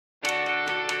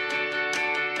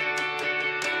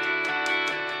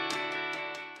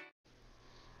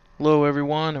Hello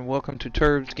everyone and welcome to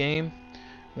Tterb's game.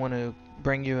 Want to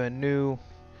bring you a new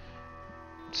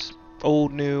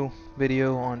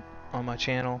video on my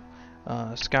channel.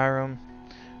 Skyrim,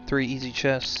 3 easy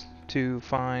chests to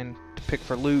find, to pick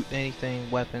for loot, anything,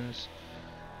 weapons,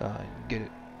 get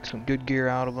some good gear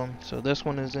out of them. So this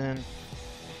one is in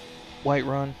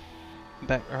Whiterun,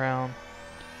 back around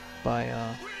by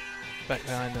back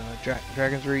behind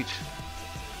Dragon's Reach.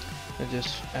 And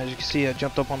just as you can see, I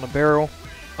jumped up on the barrel,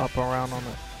 up around on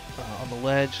the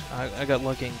ledge. I got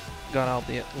lucky and got out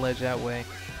the ledge that way,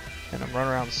 and I'm running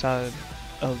around the side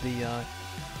of the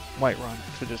Whiterun.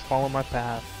 So just follow my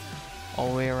path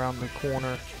all the way around the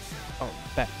corner,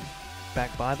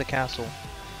 back by the castle.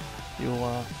 You'll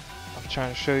I'm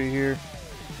trying to show you here,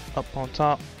 up on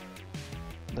top,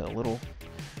 that little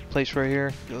place right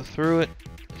here. Go through it.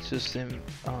 It's just an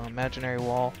imaginary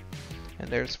wall, and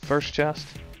there's the first chest.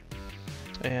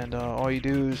 And all you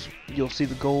do is you'll see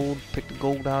the gold, pick the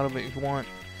gold out of it if you want.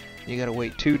 You gotta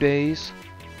wait 2 days.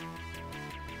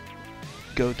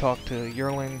 Go talk to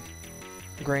Yearling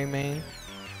Greymane.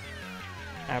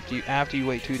 After you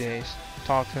wait 2 days,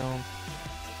 talk to him.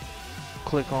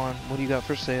 Click on what do you got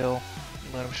for sale.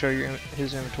 Let him show you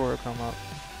his inventory will come up.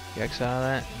 You exit out of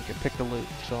that, and you can pick the loot.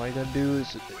 So all you gotta do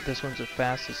is, this one's the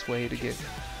fastest way to get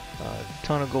a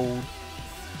ton of gold.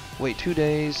 Wait 2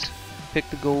 days. Pick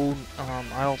the gold.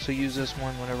 I also use this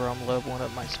one whenever I'm leveling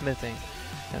up my smithing,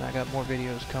 and I got more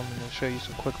videos coming to show you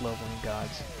some quick leveling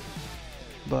guides.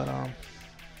 But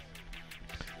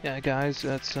yeah, guys,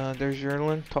 that's there's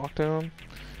Yearling. Talk to him.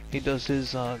 He does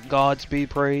his gods be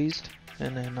praised,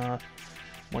 and then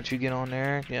once you get on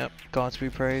there, yep, gods be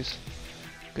praised.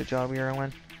 Good job,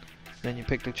 Yearling. Then you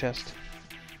pick the chest.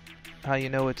 How you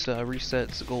know it's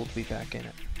resets the gold to be back in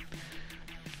it.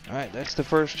 Alright, that's the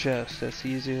first chest. That's the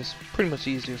easiest, pretty much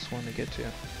the easiest one to get to.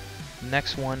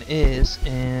 Next one is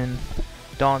in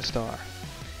Dawnstar.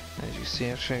 As you see,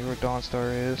 I'll show you where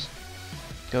Dawnstar is.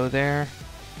 Go there,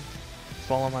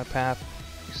 follow my path.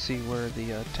 You see where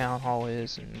the town hall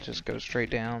is, and just go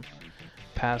straight down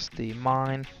past the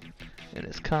mine. And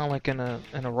it's kind of like in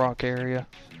a rock area,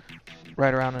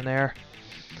 right around in there.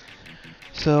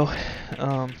 So,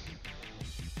 yeah,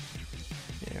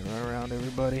 right around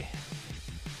everybody.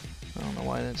 I don't know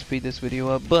why I didn't speed this video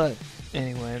up, but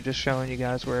anyway, I'm just showing you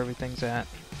guys where everything's at.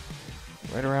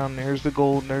 Right around there's the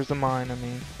gold, there's the mine,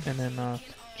 and then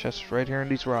just right here in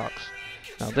these rocks.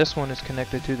 Now this one is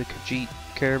connected to the Khajiit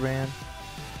caravan,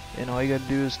 and all you gotta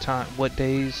do is time what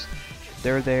days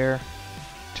they're there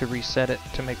to reset it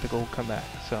to make the gold come back.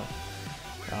 So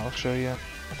I'll show you.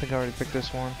 I think I already picked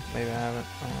this one. Maybe I haven't.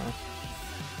 I don't know.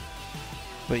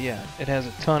 But yeah, it has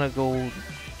a ton of gold,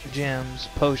 gems,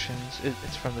 potions.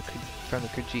 It's from the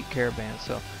Khajiit caravan.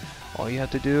 So all you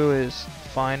have to do is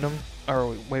find them,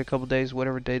 or wait a couple days,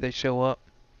 whatever day they show up.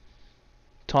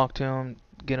 Talk to them,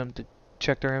 get them to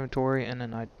check their inventory, and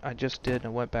then I just did, and I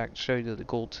went back to show you that the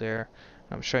gold's there.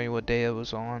 I'm showing you what day it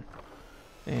was on,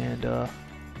 and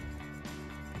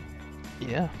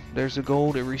yeah, there's the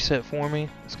gold. It reset for me.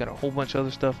 It's got a whole bunch of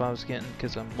other stuff I was getting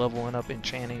because I'm leveling up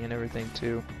enchanting and everything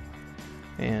too.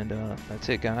 And that's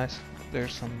it, guys.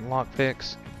 There's some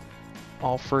lockpicks,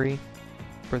 all free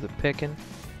for the picking.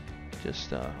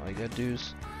 Just all you gotta do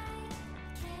is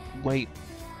wait,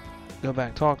 go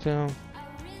back, talk to them,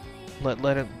 let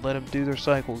them do their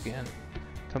cycle again.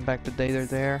 Come back the day they're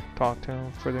there, talk to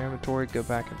them for their inventory, go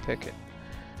back and pick it,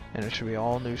 and it should be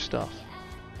all new stuff.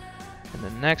 And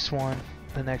the next one,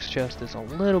 the next chest is a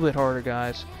little bit harder,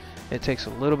 guys. It takes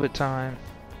a little bit of time,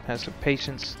 has some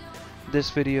patience.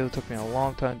 This video took me a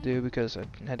long time to do because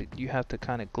you have to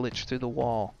kind of glitch through the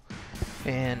wall.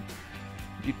 And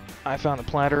I found a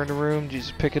platter in the room. You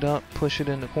just pick it up, push it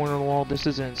in the corner of the wall. This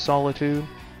is in Solitude,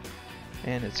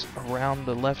 and it's around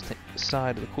the left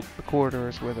side of the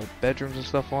corridors where the bedrooms and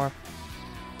stuff are.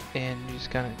 And you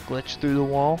just kind of glitch through the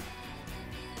wall,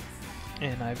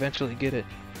 and I eventually get it.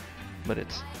 But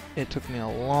it took me a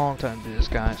long time to do this,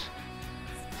 guys.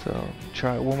 So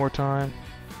try it one more time,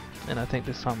 and I think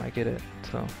this time I get it.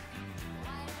 So,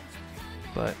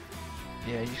 but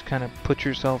yeah, you just kind of put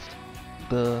yourself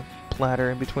the platter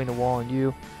in between the wall and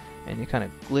you kind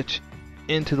of glitch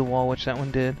into the wall, which that one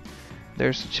did.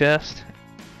 There's the chest,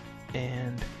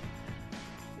 and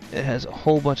it has a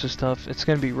whole bunch of stuff. It's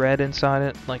gonna be red inside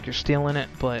it, like you're stealing it,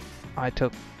 but I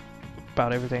took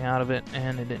about everything out of it,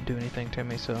 and it didn't do anything to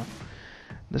me. So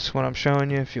this is what I'm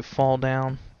showing you. If you fall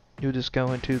down, you'll just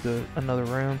go into another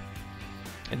room,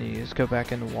 and you just go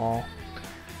back in the wall.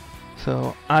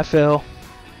 So I fell,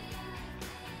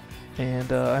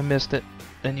 and I missed it.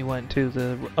 Then you went to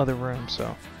the other room.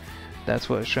 So that's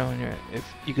what it's showing you. If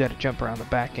you got to jump around the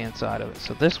backhand side of it.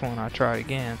 So this one I tried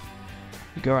again.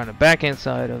 You go around the backhand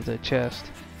side of the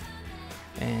chest,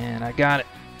 and I got it.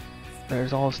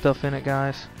 There's all the stuff in it,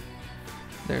 guys.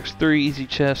 There's 3 easy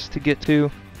chests to get to.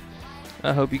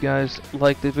 I hope you guys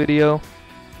liked the video.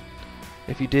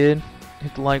 If you did,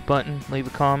 hit the like button, leave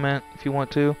a comment if you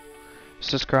want to.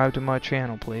 Subscribe to my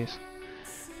channel, please.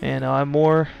 And I have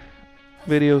more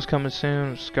videos coming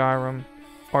soon. Skyrim,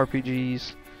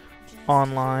 RPGs,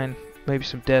 online, maybe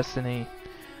some Destiny.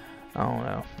 I don't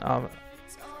know.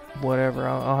 Whatever.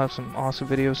 I'll have some awesome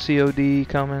videos. COD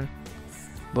coming.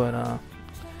 But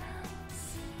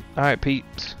alright,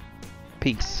 peeps.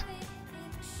 Peace.